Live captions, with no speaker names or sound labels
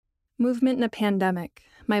Movement in a Pandemic.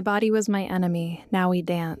 My Body Was My Enemy. Now We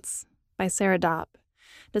Dance. By Sarah Dopp.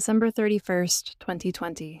 December 31st,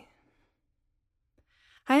 2020.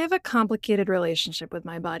 I have a complicated relationship with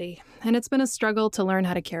my body, and it's been a struggle to learn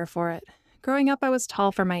how to care for it. Growing up, I was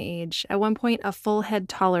tall for my age, at one point a full head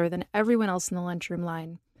taller than everyone else in the lunchroom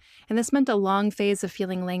line, and this meant a long phase of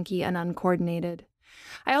feeling lanky and uncoordinated.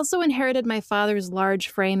 I also inherited my father's large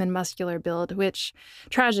frame and muscular build, which,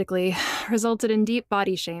 tragically, resulted in deep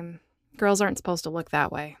body shame. Girls aren't supposed to look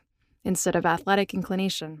that way, instead of athletic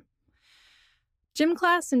inclination. Gym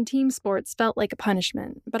class and team sports felt like a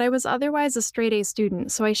punishment, but I was otherwise a straight-A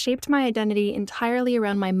student, so I shaped my identity entirely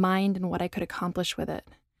around my mind and what I could accomplish with it.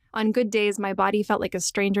 On good days, my body felt like a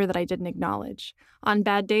stranger that I didn't acknowledge. On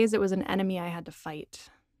bad days, it was an enemy I had to fight.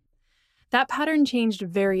 That pattern changed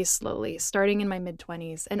very slowly, starting in my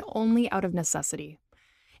mid-20s, and only out of necessity.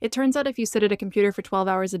 It turns out if you sit at a computer for 12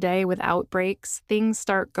 hours a day without breaks, things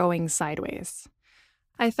start going sideways.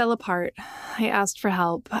 I fell apart. I asked for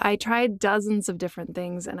help. I tried dozens of different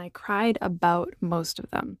things, and I cried about most of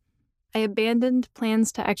them. I abandoned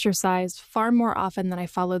plans to exercise far more often than I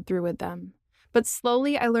followed through with them. But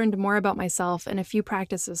slowly, I learned more about myself, and a few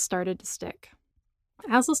practices started to stick.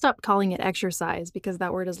 I also stopped calling it exercise because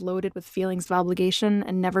that word is loaded with feelings of obligation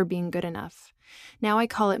and never being good enough. Now I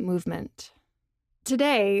call it movement.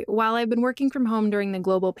 Today, while I've been working from home during the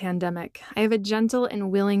global pandemic, I have a gentle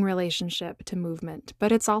and willing relationship to movement,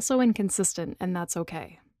 but it's also inconsistent, and that's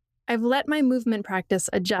okay. I've let my movement practice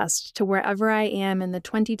adjust to wherever I am in the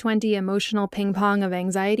 2020 emotional ping-pong of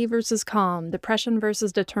anxiety versus calm, depression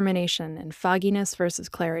versus determination, and fogginess versus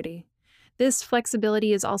clarity. This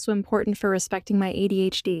flexibility is also important for respecting my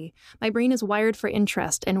ADHD. My brain is wired for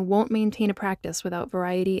interest and won't maintain a practice without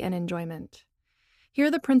variety and enjoyment. Here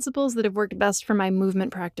are the principles that have worked best for my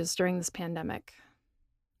movement practice during this pandemic.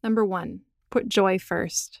 Number 1, put joy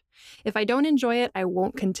first. If I don't enjoy it, I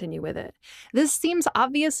won't continue with it. This seems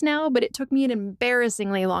obvious now, but it took me an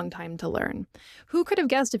embarrassingly long time to learn. Who could have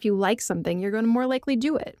guessed if you like something, you're going to more likely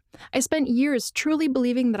do it? I spent years truly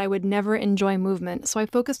believing that I would never enjoy movement, so I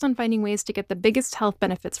focused on finding ways to get the biggest health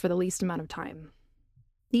benefits for the least amount of time.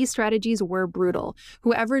 These strategies were brutal.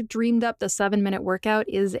 Whoever dreamed up the 7-minute workout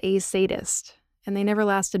is a sadist, and they never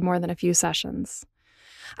lasted more than a few sessions.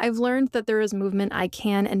 I've learned that there is movement I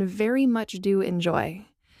can and very much do enjoy.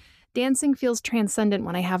 Dancing feels transcendent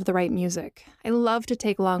when I have the right music. I love to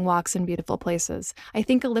take long walks in beautiful places. I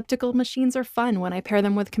think elliptical machines are fun when I pair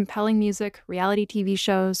them with compelling music, reality TV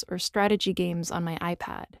shows, or strategy games on my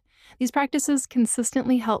iPad. These practices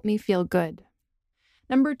consistently help me feel good.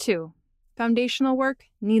 Number 2, foundational work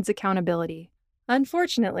needs accountability.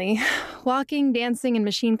 Unfortunately, walking, dancing, and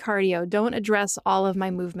machine cardio don't address all of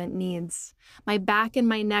my movement needs. My back and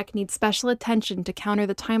my neck need special attention to counter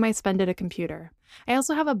the time I spend at a computer. I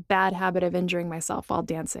also have a bad habit of injuring myself while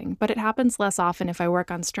dancing, but it happens less often if I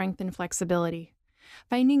work on strength and flexibility.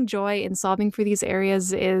 Finding joy in solving for these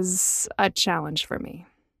areas is a challenge for me.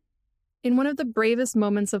 In one of the bravest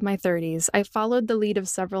moments of my 30s, I followed the lead of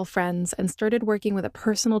several friends and started working with a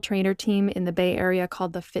personal trainer team in the Bay Area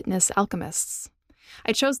called the Fitness Alchemists.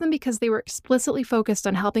 I chose them because they were explicitly focused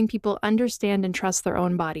on helping people understand and trust their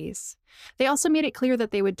own bodies. They also made it clear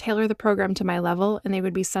that they would tailor the program to my level and they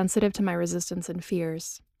would be sensitive to my resistance and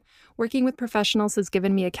fears. Working with professionals has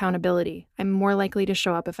given me accountability. I'm more likely to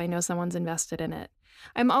show up if I know someone's invested in it.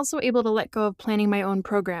 I'm also able to let go of planning my own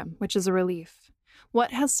program, which is a relief.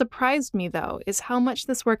 What has surprised me, though, is how much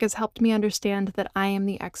this work has helped me understand that I am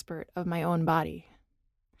the expert of my own body.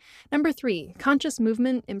 Number 3, conscious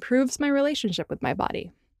movement improves my relationship with my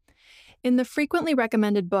body. In the frequently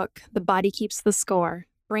recommended book, The Body Keeps the Score,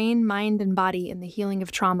 Brain, Mind, and Body in the Healing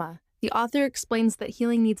of Trauma, the author explains that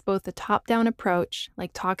healing needs both a top-down approach,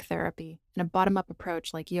 like talk therapy, and a bottom-up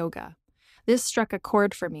approach, like yoga. This struck a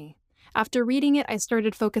chord for me. After reading it, I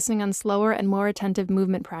started focusing on slower and more attentive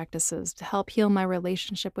movement practices to help heal my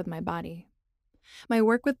relationship with my body. My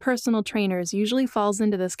work with personal trainers usually falls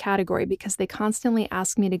into this category because they constantly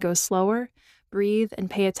ask me to go slower, breathe, and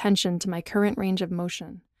pay attention to my current range of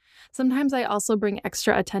motion. Sometimes I also bring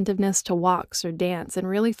extra attentiveness to walks or dance and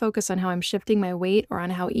really focus on how I'm shifting my weight or on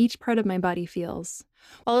how each part of my body feels.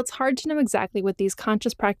 While it's hard to know exactly what these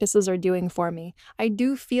conscious practices are doing for me, I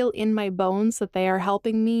do feel in my bones that they are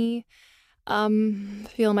helping me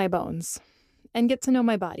feel my bones and get to know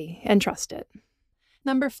my body and trust it.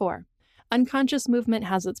 Number 4, unconscious movement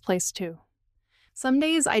has its place too. Some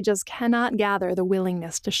days I just cannot gather the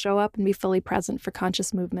willingness to show up and be fully present for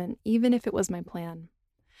conscious movement, even if it was my plan.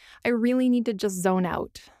 I really need to just zone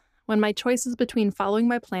out. When my choice is between following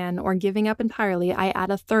my plan or giving up entirely, I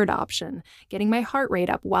add a third option, getting my heart rate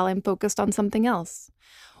up while I'm focused on something else.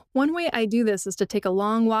 One way I do this is to take a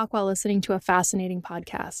long walk while listening to a fascinating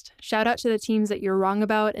podcast. Shout out to the teams that you're wrong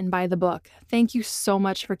about and buy the book. Thank you so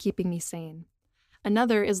much for keeping me sane.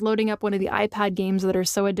 Another is loading up one of the iPad games that are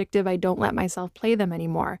so addictive I don't let myself play them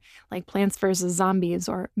anymore, like Plants vs. Zombies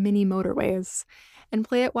or Mini Motorways, and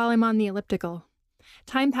play it while I'm on the elliptical.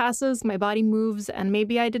 Time passes, my body moves, and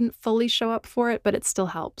maybe I didn't fully show up for it, but it still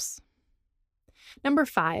helps. Number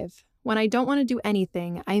 5. When I don't want to do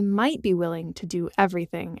anything, I might be willing to do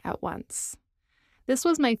everything at once. This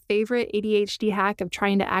was my favorite ADHD hack of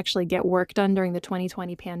trying to actually get work done during the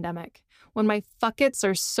 2020 pandemic. When my fuck-its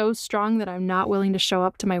are so strong that I'm not willing to show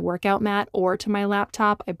up to my workout mat or to my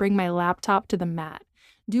laptop, I bring my laptop to the mat.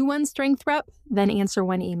 Do one strength rep, then answer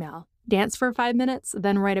one email. Dance for 5 minutes,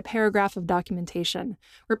 then write a paragraph of documentation.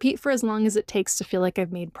 Repeat for as long as it takes to feel like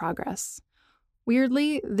I've made progress.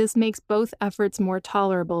 Weirdly, this makes both efforts more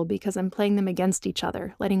tolerable because I'm playing them against each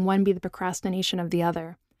other, letting one be the procrastination of the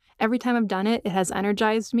other. Every time I've done it, it has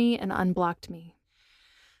energized me and unblocked me.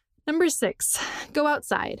 Number 6, go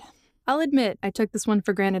outside. I'll admit I took this one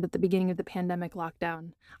for granted at the beginning of the pandemic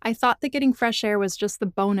lockdown. I thought that getting fresh air was just the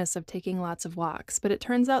bonus of taking lots of walks, but it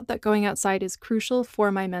turns out that going outside is crucial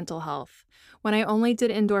for my mental health. When I only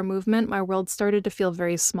did indoor movement, my world started to feel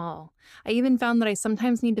very small. I even found that I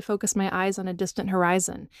sometimes need to focus my eyes on a distant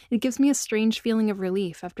horizon. It gives me a strange feeling of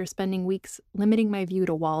relief after spending weeks limiting my view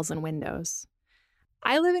to walls and windows.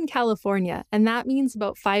 I live in California, and that means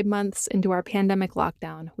about 5 months into our pandemic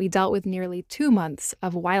lockdown, we dealt with nearly 2 months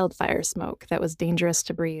of wildfire smoke that was dangerous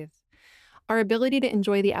to breathe. Our ability to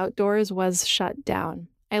enjoy the outdoors was shut down.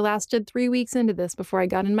 I lasted 3 weeks into this before I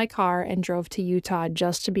got in my car and drove to Utah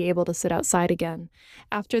just to be able to sit outside again.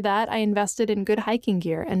 After that, I invested in good hiking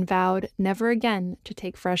gear and vowed never again to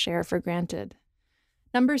take fresh air for granted.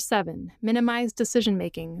 Number 7, minimize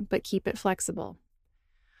decision-making, but keep it flexible.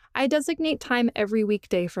 I designate time every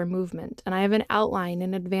weekday for movement, and I have an outline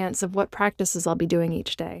in advance of what practices I'll be doing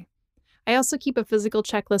each day. I also keep a physical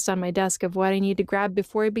checklist on my desk of what I need to grab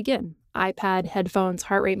before I begin. iPad, headphones,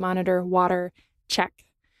 heart rate monitor, water, check.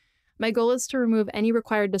 My goal is to remove any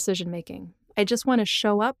required decision-making. I just want to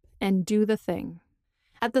show up and do the thing.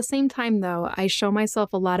 At the same time, though, I show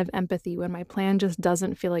myself a lot of empathy when my plan just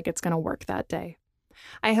doesn't feel like it's going to work that day.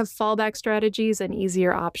 I have fallback strategies and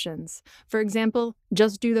easier options. For example,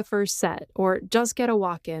 just do the first set, or just get a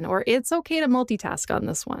walk in, or it's okay to multitask on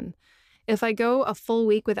this one. If I go a full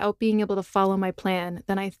week without being able to follow my plan,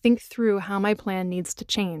 then I think through how my plan needs to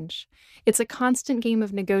change. It's a constant game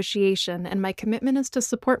of negotiation, and my commitment is to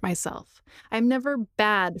support myself. I'm never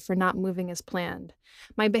bad for not moving as planned.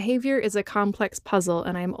 My behavior is a complex puzzle,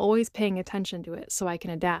 and I'm always paying attention to it so I can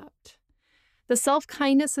adapt. The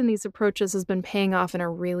self-kindness in these approaches has been paying off in a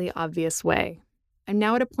really obvious way. I'm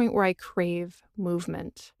now at a point where I crave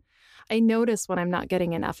movement. I notice when I'm not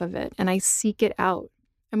getting enough of it, and I seek it out.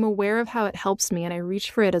 I'm aware of how it helps me, and I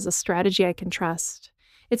reach for it as a strategy I can trust.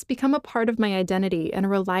 It's become a part of my identity and a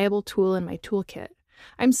reliable tool in my toolkit.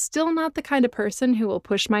 I'm still not the kind of person who will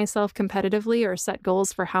push myself competitively or set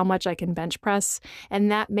goals for how much I can bench press, and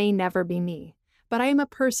that may never be me. But I am a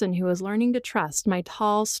person who is learning to trust my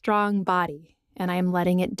tall, strong body, and I am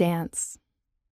letting it dance.